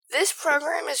This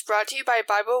program is brought to you by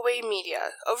Bible Way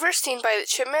Media, overseen by the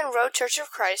Chipman Road Church of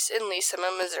Christ in Lee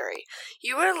Summit, Missouri.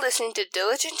 You are listening to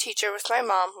Diligent Teacher with my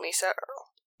mom, Lisa Earl.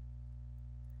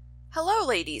 Hello,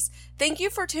 ladies. Thank you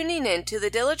for tuning in to the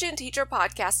Diligent Teacher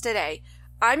podcast today.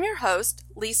 I'm your host,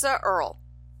 Lisa Earl.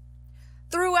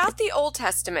 Throughout the Old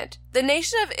Testament, the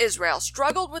nation of Israel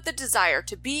struggled with the desire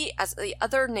to be as the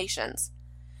other nations.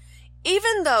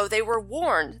 Even though they were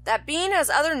warned that being as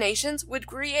other nations would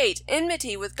create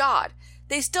enmity with God,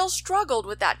 they still struggled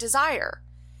with that desire.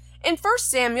 In 1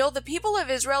 Samuel, the people of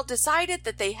Israel decided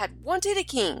that they had wanted a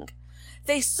king.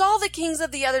 They saw the kings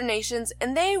of the other nations,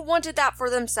 and they wanted that for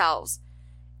themselves.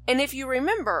 And if you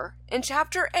remember, in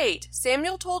chapter 8,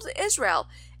 Samuel told Israel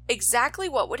exactly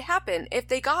what would happen if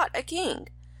they got a king.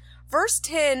 Verse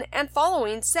 10 and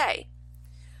following say,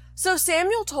 "So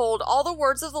Samuel told all the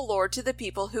words of the Lord to the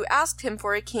people who asked him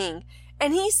for a king,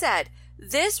 and he said,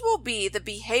 'This will be the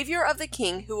behavior of the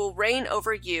king who will reign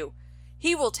over you.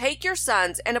 He will take your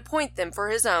sons and appoint them for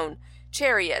his own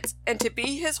chariots, and to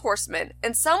be his horsemen,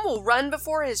 and some will run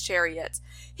before his chariots.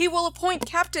 He will appoint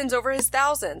captains over his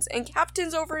thousands, and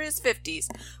captains over his 50s,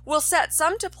 will set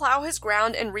some to plow his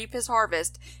ground and reap his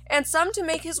harvest, and some to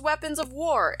make his weapons of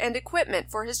war and equipment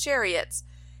for his chariots.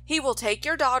 He will take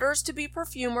your daughters to be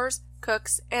perfumers,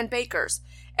 cooks, and bakers,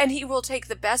 and he will take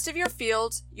the best of your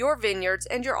fields, your vineyards,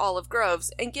 and your olive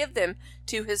groves, and give them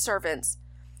to his servants.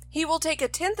 He will take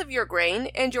 1/10 of your grain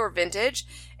and your vintage,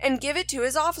 and give it to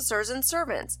his officers and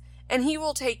servants. And he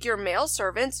will take your male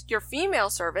servants, your female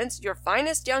servants, your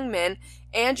finest young men,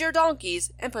 and your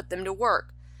donkeys, and put them to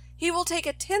work. He will take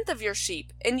 1/10 of your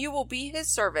sheep, and you will be his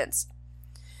servants.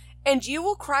 And you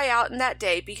will cry out in that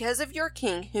day because of your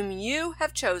king whom you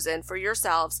have chosen for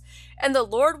yourselves, and the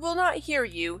Lord will not hear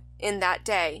you in that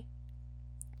day."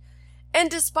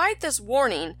 And despite this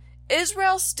warning,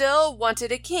 Israel still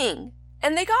wanted a king,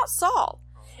 and they got Saul.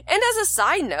 And as a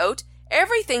side note,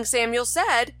 everything Samuel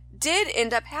said did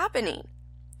end up happening.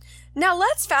 Now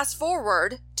let's fast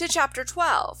forward to chapter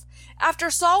 12,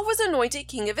 after Saul was anointed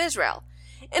king of Israel.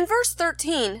 In verse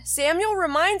 13, Samuel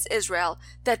reminds Israel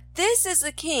that this is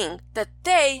the king that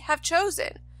they have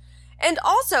chosen. And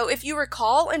also, if you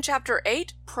recall in chapter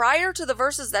 8, prior to the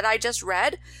verses that I just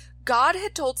read, God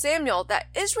had told Samuel that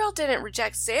Israel didn't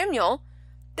reject Samuel,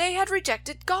 they had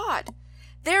rejected God.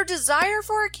 Their desire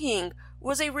for a king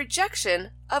was a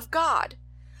rejection of God.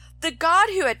 The God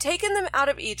who had taken them out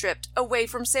of Egypt away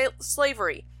from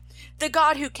slavery. The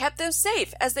God who kept them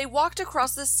safe as they walked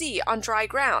across the sea on dry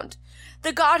ground.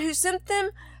 The God who sent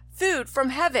them food from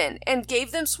heaven and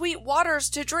gave them sweet waters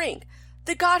to drink.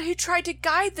 The God who tried to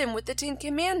guide them with the 10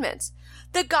 Commandments.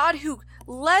 The God who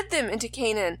led them into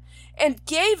Canaan and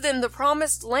gave them the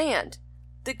promised land.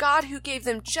 The God who gave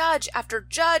them judge after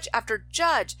judge after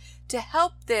judge to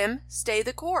help them stay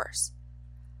the course.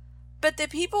 But the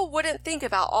people wouldn't think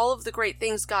about all of the great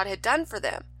things God had done for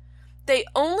them. They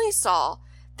only saw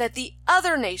that the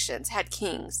other nations had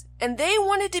kings, and they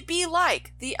wanted to be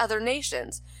like the other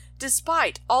nations,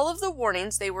 despite all of the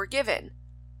warnings they were given.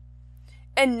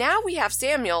 And now we have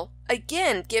Samuel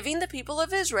again giving the people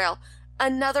of Israel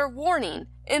another warning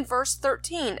in verse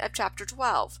 13 of chapter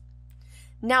 12.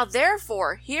 "Now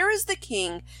therefore, here is the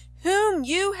king whom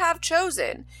you have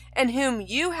chosen and whom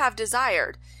you have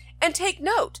desired. And take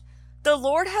note, the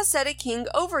Lord has set a king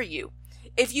over you.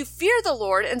 If you fear the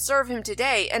Lord and serve him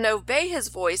today and obey his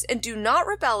voice and do not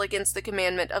rebel against the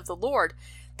commandment of the Lord,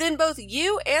 then both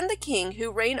you and the king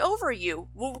who reign over you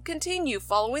will continue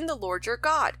following the Lord your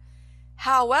God.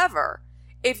 However,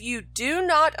 if you do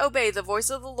not obey the voice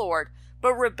of the Lord,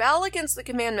 but rebel against the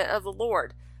commandment of the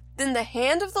Lord, then the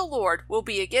hand of the Lord will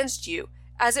be against you,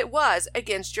 as it was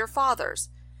against your fathers.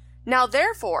 Now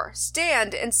therefore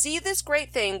stand and see this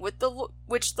great thing which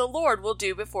the Lord will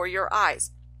do before your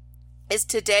eyes. Is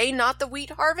today not the wheat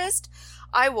harvest?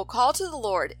 I will call to the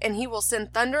Lord, and he will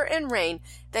send thunder and rain,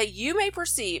 that you may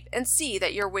perceive and see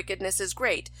that your wickedness is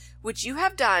great, which you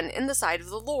have done in the sight of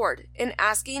the Lord, in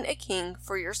asking a king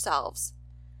for yourselves."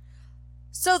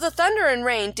 So the thunder and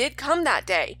rain did come that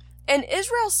day, and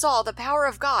Israel saw the power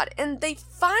of God, and they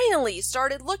finally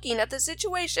started looking at the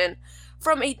situation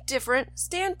from a different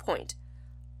standpoint.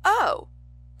 Oh,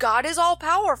 God is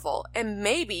all-powerful, and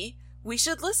maybe we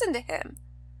should listen to him.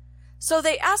 So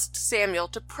they asked Samuel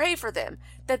to pray for them,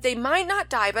 that they might not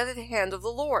die by the hand of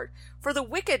the Lord, for the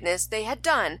wickedness they had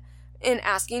done in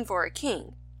asking for a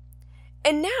king.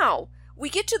 And now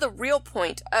we get to the real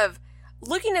point of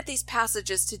looking at these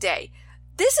passages today.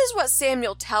 This is what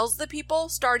Samuel tells the people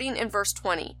starting in verse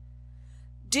 20.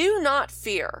 "Do not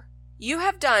fear. You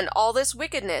have done all this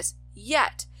wickedness,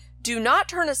 yet do not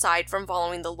turn aside from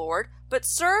following the Lord, but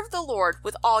serve the Lord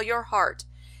with all your heart,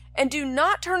 and do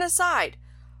not turn aside,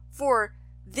 for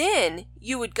then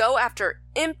you would go after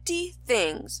empty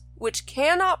things which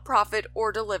cannot profit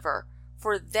or deliver,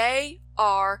 for they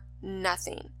are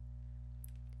nothing.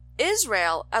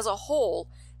 Israel as a whole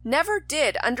never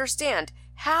did understand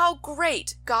how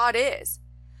great God is.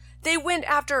 They went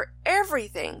after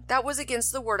everything that was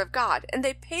against the word of God, and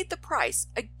they paid the price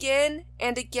again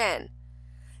and again.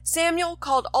 Samuel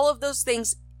called all of those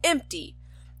things empty.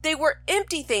 They were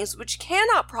empty things which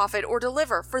cannot profit or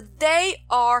deliver, for they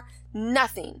are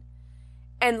nothing.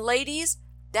 And ladies,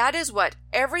 that is what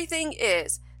everything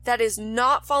is that is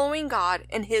not following God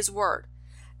and His word.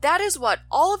 That is what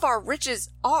all of our riches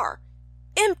are.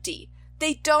 Empty.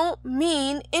 They don't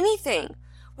mean anything.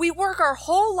 We work our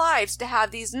whole lives to have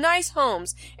these nice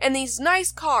homes and these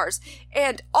nice cars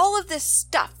and all of this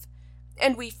stuff.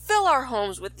 And we fill our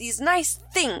homes with these nice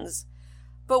things.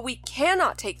 But we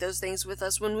cannot take those things with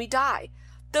us when we die.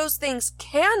 Those things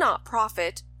cannot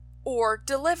profit or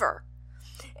deliver.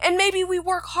 And maybe we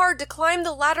work hard to climb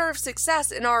the ladder of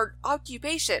success in our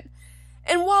occupation.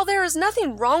 And while there is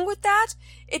nothing wrong with that,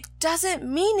 it doesn't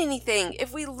mean anything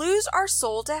if we lose our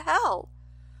soul to hell.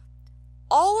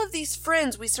 All of these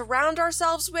friends we surround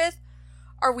ourselves with,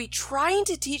 are we trying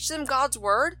to teach them God's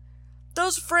word?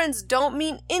 Those friends don't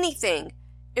mean anything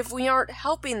if we aren't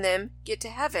helping them get to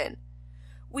heaven.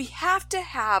 We have to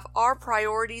have our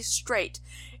priorities straight,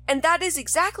 and that is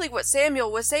exactly what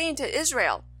Samuel was saying to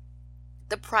Israel.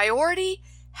 The priority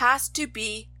has to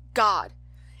be God.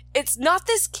 It's not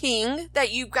this king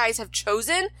that you guys have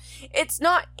chosen. It's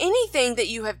not anything that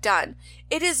you have done.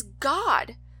 It is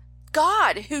God.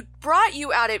 God who brought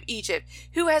you out of Egypt,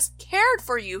 who has cared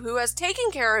for you, who has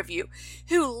taken care of you,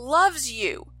 who loves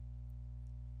you.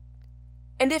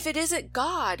 And if it isn't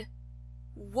God,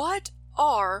 what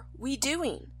are we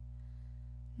doing?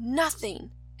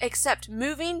 Nothing except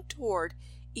moving toward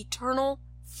eternal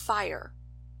fire.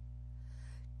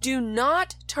 Do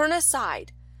not turn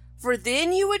aside, for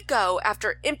then you would go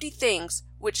after empty things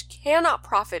which cannot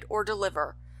profit or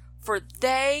deliver, for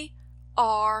they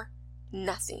are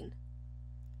nothing.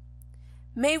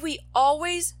 May we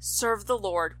always serve the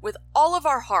Lord with all of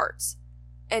our hearts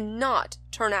and not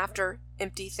turn after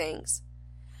empty things.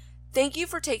 Thank you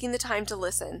for taking the time to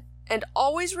listen, and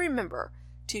always remember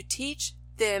to teach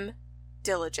them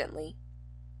diligently.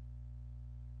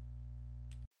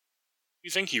 We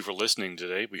thank you for listening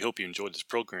today. We hope you enjoyed this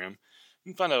program.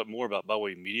 You can find out more about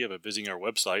Byway Media by visiting our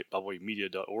website,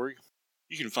 bywaymedia.org.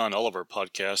 You can find all of our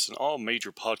podcasts on all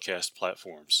major podcast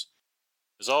platforms.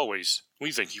 As always,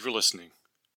 we thank you for listening.